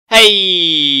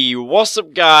Hey, what's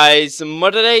up guys,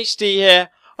 Mudded HD here.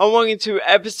 I'm welcome to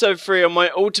episode 3 of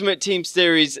my Ultimate Team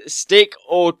series, Stick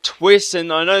or Twist.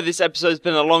 And I know this episode's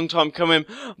been a long time coming,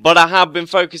 but I have been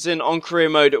focusing on career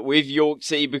mode with York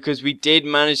City because we did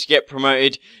manage to get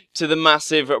promoted to the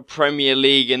massive Premier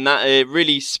League, and that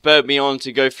really spurred me on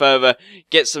to go further,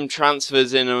 get some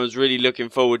transfers in. I was really looking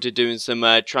forward to doing some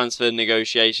transfer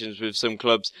negotiations with some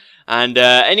clubs. And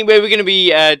anyway, we're going to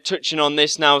be touching on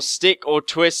this now, Stick or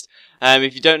Twist.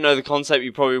 If you don't know the concept,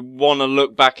 you probably want to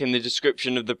look back in the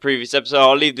description of the previous episode.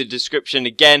 I'll leave the description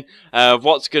again of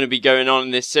what's going to be going on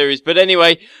in this series. But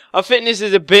anyway, our fitness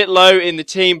is a bit low in the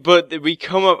team, but we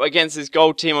come up against this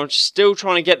gold team. I'm still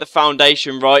trying to get the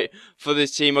foundation right for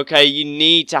this team. Okay, you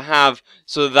need to have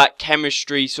sort of that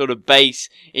chemistry sort of base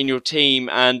in your team,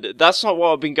 and that's not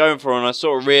what I've been going for. And I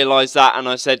sort of realised that, and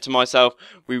I said to myself,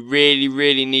 we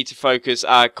really need to focus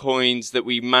our coins that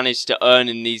we managed to earn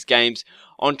in these games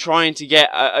on trying to get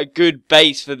a good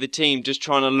base for the team, just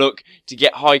trying to look to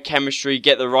get high chemistry,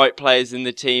 get the right players in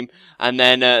the team, and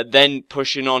then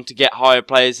pushing on to get higher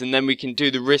players, and then we can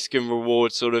do the risk and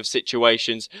reward sort of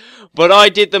situations. But I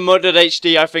did the Mudded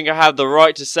HD. I think I have the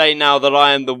right to say now that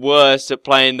I am the worst at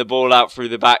playing the ball out through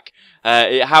the back.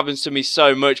 It happens to me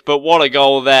so much, but what a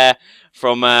goal there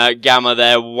from Gamma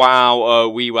there. Wow,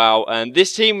 wow. And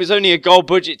this team was only a gold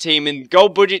budget team, and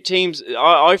gold budget teams,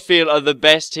 I feel, are the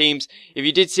best teams. If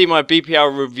you did see my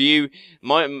BPL review,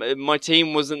 my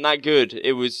team wasn't that good.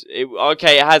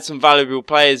 Okay, it had some valuable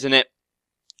players in it,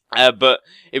 but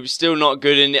it was still not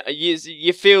good. And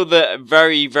you feel that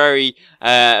very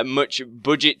much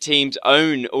budget teams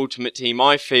own Ultimate Team,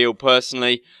 I feel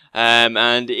personally.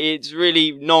 And it's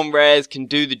really non-rares can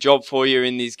do the job for you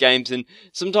in these games, and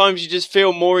sometimes you just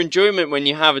feel more enjoyment when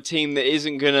you have a team that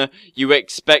you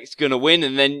expect gonna win,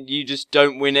 and then you just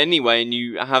don't win anyway, and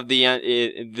you have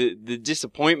the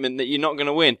disappointment that you're not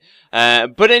gonna win.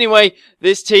 But anyway,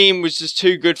 this team was just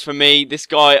too good for me. This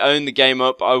guy owned the game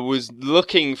up. I was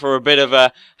looking for a bit of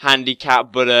a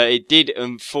handicap, but it did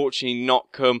unfortunately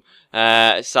not come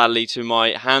sadly to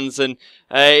my hands, and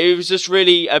it was just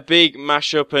really a big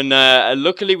mashup. And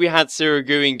luckily we had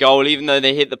Sirigu in goal, even though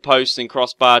they hit the post and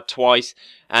crossbar twice,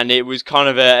 and it was kind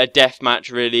of a death match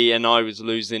really, and I was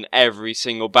losing every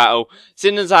single battle.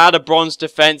 Seeing as I had a bronze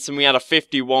defense and we had a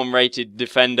 51 rated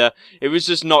defender, it was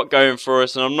just not going for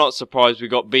us, and I'm not surprised we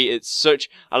got beat at such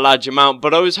a large amount.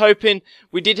 But I was hoping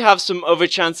we did have some other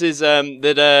chances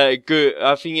that are good.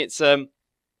 I think it's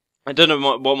I don't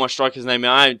know what my striker's name is.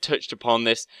 I haven't touched upon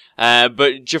this.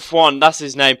 But Jafwan, that's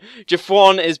his name.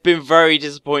 Jafwan has been very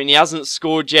disappointing. He hasn't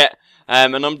scored yet.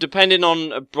 And I'm depending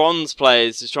on bronze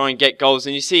players to try and get goals.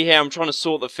 And you see here, I'm trying to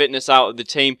sort the fitness out of the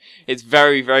team. It's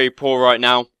very poor right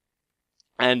now.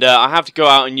 And I have to go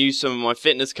out and use some of my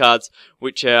fitness cards,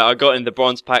 which I got in the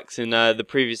bronze packs in the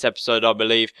previous episode, I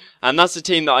believe. And that's the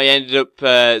team that I ended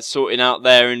up sorting out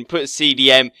there, and put a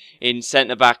CDM in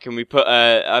centre-back, and we put,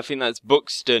 I think that's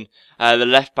Buxton, the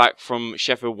left-back from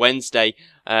Sheffield Wednesday,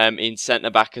 in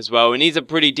centre-back as well. And he's a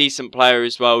pretty decent player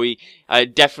as well. I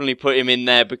definitely put him in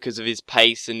there because of his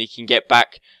pace, and he can get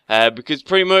back. Because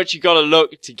pretty much you got to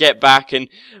look to get back. And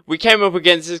we came up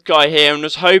against this guy here and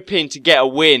was hoping to get a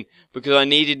win, because I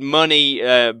needed money,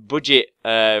 budget,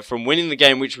 from winning the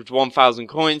game, which was 1,000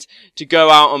 coins, to go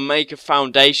out and make a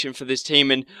foundation for this team.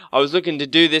 And I was looking to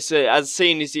do this, as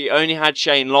seen as he only had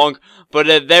Shane Long.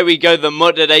 But there we go, the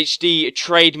Mudded HD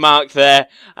trademark there.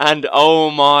 And oh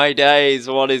my days,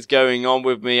 what is going on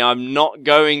with me? I'm not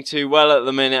going too well at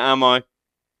the minute, am I?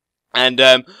 And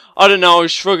I don't know, I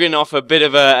was shrugging off a bit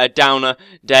of a downer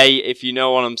day, if you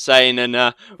know what I'm saying.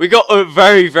 And we got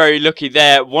very lucky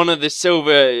there. One of the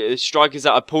silver strikers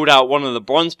that I pulled out, one of the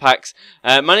bronze packs,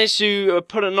 managed to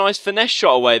put a nice finesse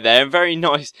shot away there. A very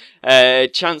nice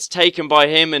chance taken by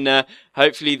him, and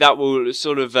hopefully that will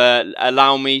sort of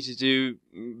allow me to do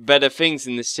better things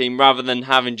in this team, rather than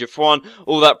having Jafwan,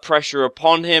 all that pressure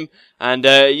upon him. And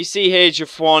you see here,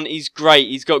 Jafwan, he's great.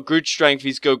 He's got good strength,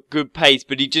 he's got good pace,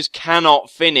 but he just cannot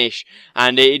finish.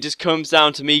 And it just comes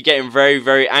down to me getting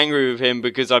very angry with him,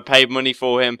 because I paid money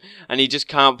for him, and he just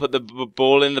can't put the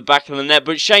ball in the back of the net.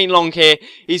 But Shane Long here,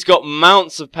 he's got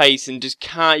mounts of pace, and just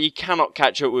you cannot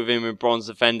catch up with him with bronze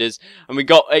defenders. And we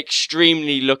got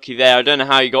extremely lucky there. I don't know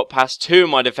how he got past two of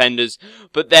my defenders,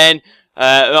 but then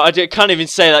I can't even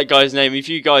say that guy's name. If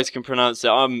you guys can pronounce it,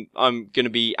 I'm gonna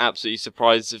be absolutely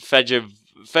surprised.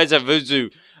 Fezavuzu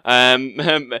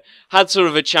had sort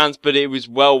of a chance, but it was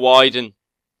well wide, and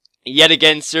yet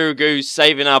again Sirigu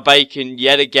saving our bacon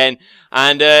yet again.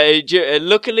 And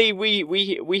luckily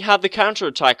we had the counter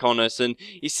attack on us. And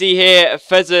you see here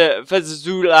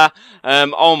Fezazula.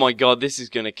 Oh my god, this is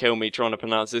gonna kill me trying to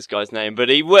pronounce this guy's name. But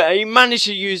he managed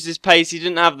to use his pace. He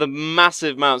didn't have the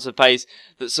massive amounts of pace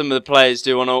that some of the players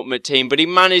do on Ultimate Team, but he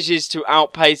manages to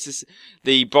outpace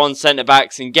the bronze centre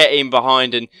backs and get in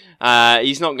behind, and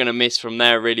he's not going to miss from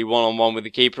there really one-on-one with the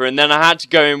keeper. And then I had to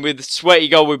go in with a sweaty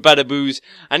goal with Badaboos,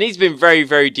 and he's been very,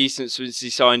 very decent since he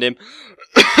signed him.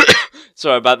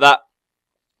 Sorry about that.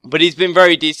 But he's been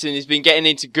very decent. He's been getting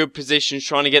into good positions,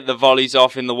 trying to get the volleys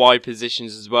off in the wide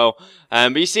positions as well.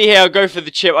 But you see here, I'll go for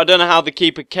the chip. I don't know how the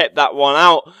keeper kept that one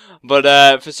out,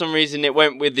 but for some reason it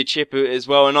went with the chip as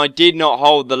well. And I did not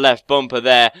hold the left bumper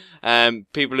there.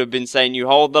 People have been saying you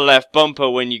hold the left bumper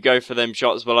when you go for them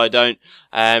shots. Well, I don't.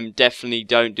 Definitely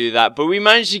don't do that. But we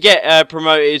managed to get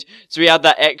promoted, so we had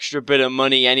that extra bit of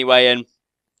money anyway. And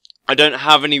I don't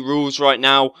have any rules right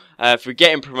now for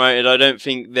getting promoted. I don't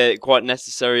think they're quite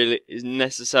necessary.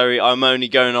 I'm only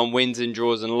going on wins and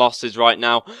draws and losses right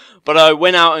now. But I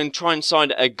went out and tried and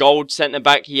signed a gold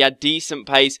centre-back. He had decent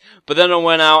pace. But then I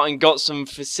went out and got some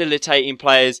facilitating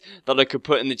players that I could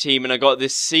put in the team. And I got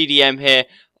this CDM here.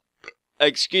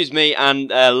 Excuse me. And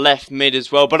left mid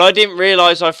as well. But I didn't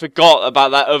realise I forgot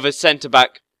about that other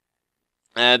centre-back.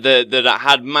 That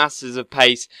had masses of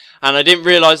pace, and I didn't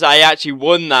realise that I actually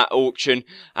won that auction,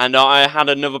 and I had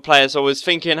another player, so I was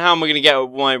thinking, how am I going to get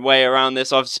my way around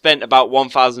this? I've spent about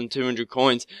 1,200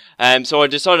 coins, so I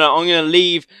decided I'm going to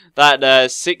leave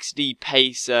that 60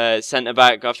 pace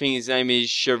centre-back. I think his name is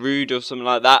Sharud or something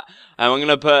like that. I'm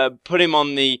going to put him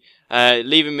on the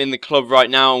leave him in the club right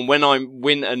now, and when I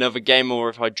win another game or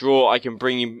if I draw, I can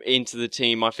bring him into the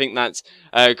team. I think that's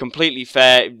completely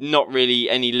fair. Not really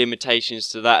any limitations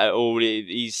to that at all.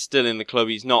 He's still in the club.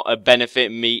 He's not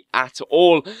benefiting me at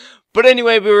all. But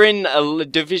anyway, we're in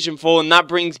Division 4, and that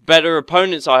brings better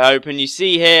opponents, I hope. And you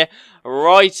see here,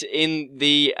 right in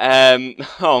the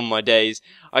oh my days,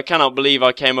 I cannot believe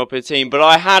I came up with a team, but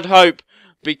I had hope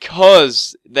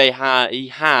because he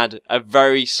had a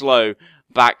very slow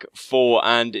back four,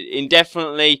 and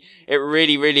indefinitely it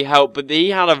really helped. But he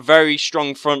had a very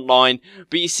strong front line.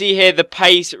 But you see here, the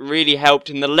pace really helped.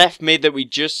 In the left mid that we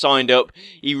just signed up,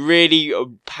 he really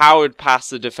powered past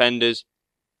the defenders.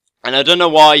 And I don't know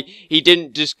why he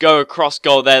didn't just go across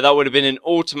goal there. That would have been an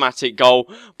automatic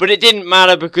goal. But it didn't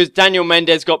matter because Daniel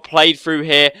Mendes got played through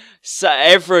here.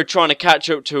 Evra trying to catch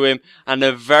up to him. And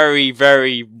a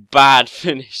very bad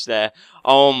finish there.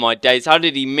 Oh my days. How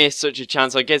did he miss such a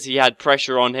chance? I guess he had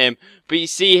pressure on him. But you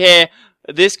see here,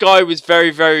 this guy was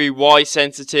very Y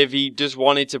sensitive. He just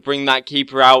wanted to bring that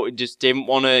keeper out. He just didn't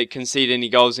want to concede any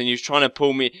goals, and he was trying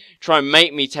to try and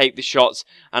make me take the shots.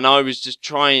 And I was just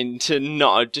trying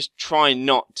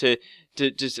not to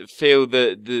just feel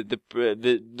the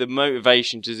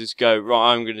motivation to just go,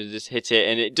 right, I'm going to just hit it.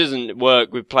 And it doesn't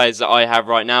work with players that I have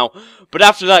right now. But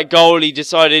after that goal, he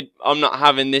decided, I'm not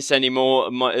having this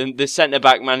anymore. The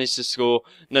centre-back managed to score.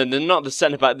 No, not the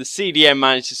centre-back. The CDM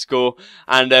managed to score.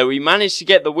 And we managed to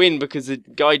get the win because the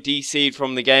guy DC'd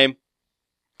from the game.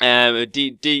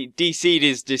 DC'd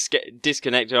is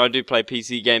disconnected. I do play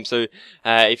PC games, so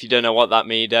if you don't know what that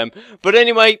means. But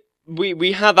anyway,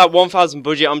 we had that 1,000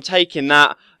 budget. I'm taking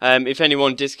that. If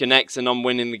anyone disconnects and I'm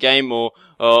winning the game, or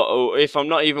if I'm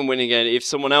not even winning it, if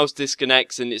someone else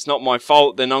disconnects and it's not my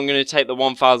fault, then I'm going to take the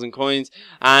 1,000 coins.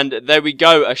 And there we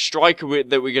go. A striker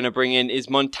that we're going to bring in is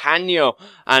Montano,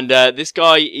 and this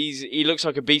guy, he looks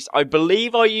like a beast. I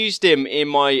believe I used him in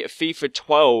my FIFA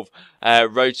 12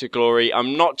 Road to Glory.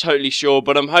 I'm not totally sure,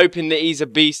 but I'm hoping that he's a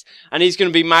beast, and he's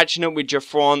going to be matching up with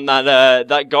Jaffron.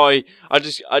 That guy, I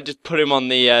just put him on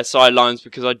the sidelines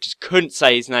because I just couldn't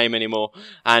say his name anymore.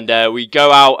 And we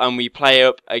go out and we play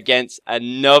up against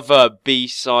another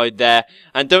beast side there.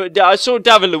 And I saw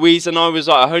David Luiz and I was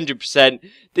like 100%.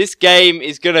 This game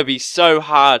is going to be so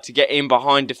hard to get in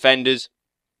behind defenders.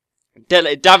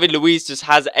 David Luiz just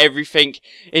has everything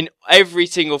in every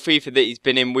single FIFA that he's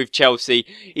been in with Chelsea.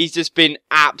 He's just been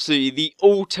absolutely the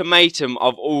ultimatum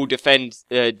of all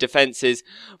defences.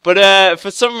 But for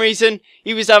some reason,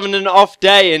 he was having an off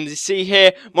day. And you see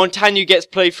here, Montano gets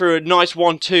played through a nice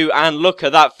 1-2. And look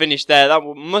at that finish there. That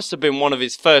must have been one of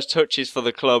his first touches for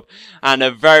the club. And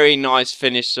a very nice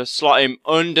finish to slot him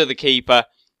under the keeper.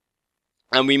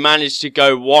 And we managed to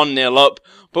go 1-0 up.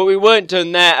 But we weren't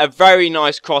done there. A very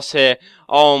nice cross here.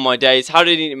 Oh my days. How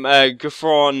did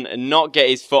Gaffron not get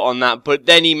his foot on that? But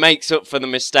then he makes up for the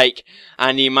mistake.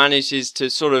 And he manages to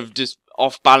sort of just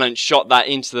off balance shot that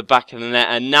into the back of the net.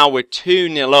 And now we're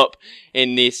 2-0 up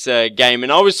in this game.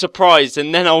 And I was surprised.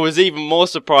 And then I was even more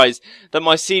surprised that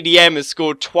my CDM has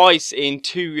scored twice in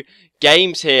two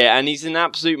games here, and he's an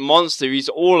absolute monster. He's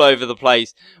all over the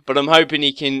place, but I'm hoping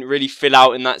he can really fill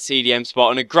out in that CDM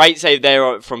spot. And a great save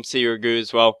there from Siragu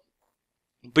as well.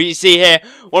 But you see here,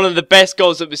 one of the best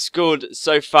goals that was scored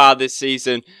so far this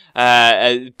season,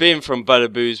 being from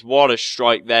Butterboos. What a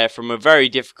strike there from a very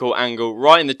difficult angle,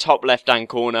 right in the top left-hand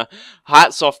corner.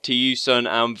 Hats off to you, son,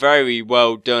 and very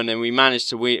well done. And we managed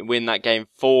to win that game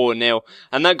 4-0.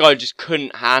 And that guy just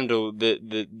couldn't handle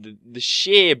the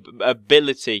sheer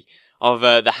ability of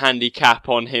the handicap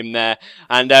on him there.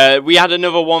 And we had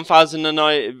another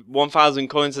 1,000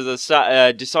 coins as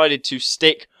I decided to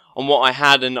stick on what I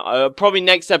had, and probably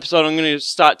next episode I'm going to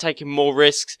start taking more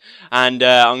risks, and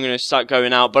I'm going to start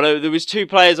going out. But there was two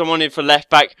players I wanted for left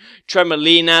back,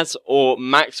 Tremolinas or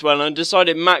Maxwell, and I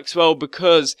decided Maxwell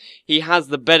because he has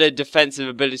the better defensive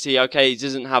ability. Okay, he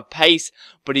doesn't have pace,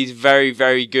 but he's very,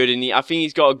 very good, and I think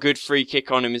he's got a good free kick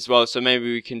on him as well, so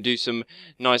maybe we can do some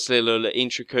nice little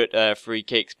intricate free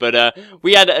kicks. But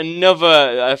we had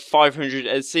another 500,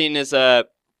 as seen as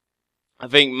I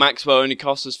think Maxwell only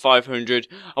cost us 500.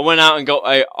 I went out and got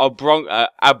a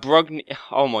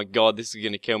oh my god, this is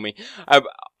gonna kill me.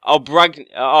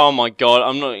 Oh my god,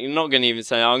 I'm not gonna even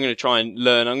say it. I'm gonna try and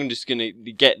learn. I'm just gonna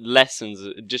get lessons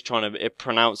just trying to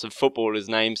pronounce the footballers'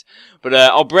 names. But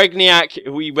Obregniak,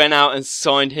 we went out and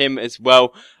signed him as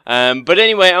well. But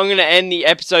anyway, I'm going to end the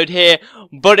episode here.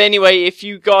 But anyway, if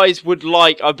you guys would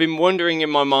like, I've been wondering in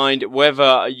my mind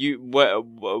whether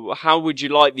how would you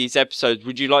like these episodes?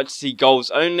 Would you like to see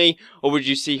goals only, or would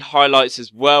you see highlights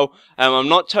as well? I'm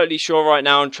not totally sure right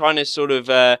now. I'm trying to sort of,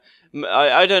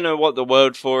 I don't know what the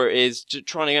word for it is, just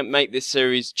trying to make this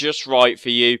series just right for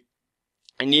you.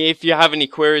 And if you have any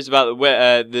queries about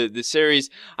the series,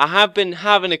 I have been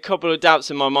having a couple of doubts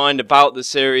in my mind about the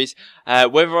series,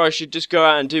 whether I should just go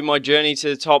out and do my journey to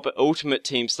the top Ultimate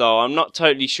Team style. I'm not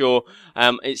totally sure.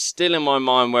 It's still in my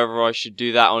mind whether I should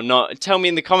do that or not. Tell me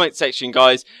in the comment section,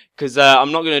 guys, because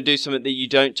I'm not going to do something that you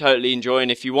don't totally enjoy. And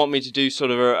if you want me to do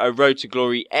sort of a Road to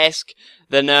Glory-esque,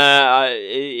 then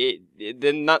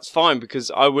then that's fine, because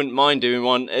I wouldn't mind doing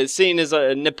one. Seeing as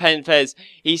Nepenthes,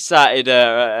 he started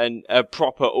a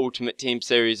proper Ultimate Team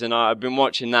series, and I've been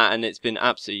watching that, and it's been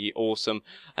absolutely awesome.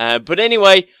 But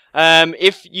anyway,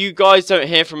 if you guys don't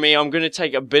hear from me, I'm going to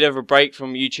take a bit of a break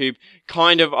from YouTube.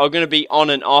 I'm going to be on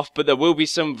and off, but there will be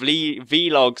some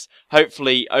vlogs,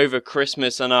 hopefully, over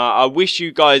Christmas. And I wish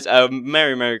you guys a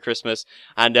Merry Christmas,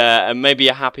 and maybe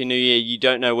a Happy New Year. You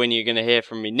don't know when you're going to hear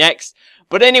from me next.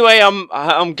 But anyway,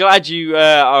 I'm glad you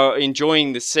are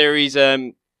enjoying the series.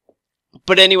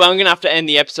 But anyway, I'm going to have to end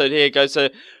the episode here, guys. So,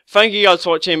 thank you guys for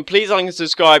watching. Please like and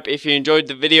subscribe if you enjoyed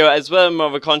the video, as well as more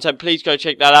other content. Please go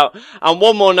check that out. And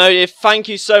one more note, thank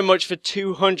you so much for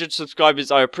 200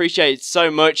 subscribers. I appreciate it so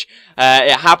much.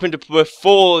 It happened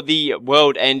before the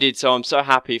world ended, so I'm so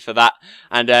happy for that.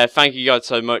 And thank you guys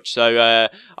so much. So,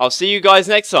 I'll see you guys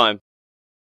next time.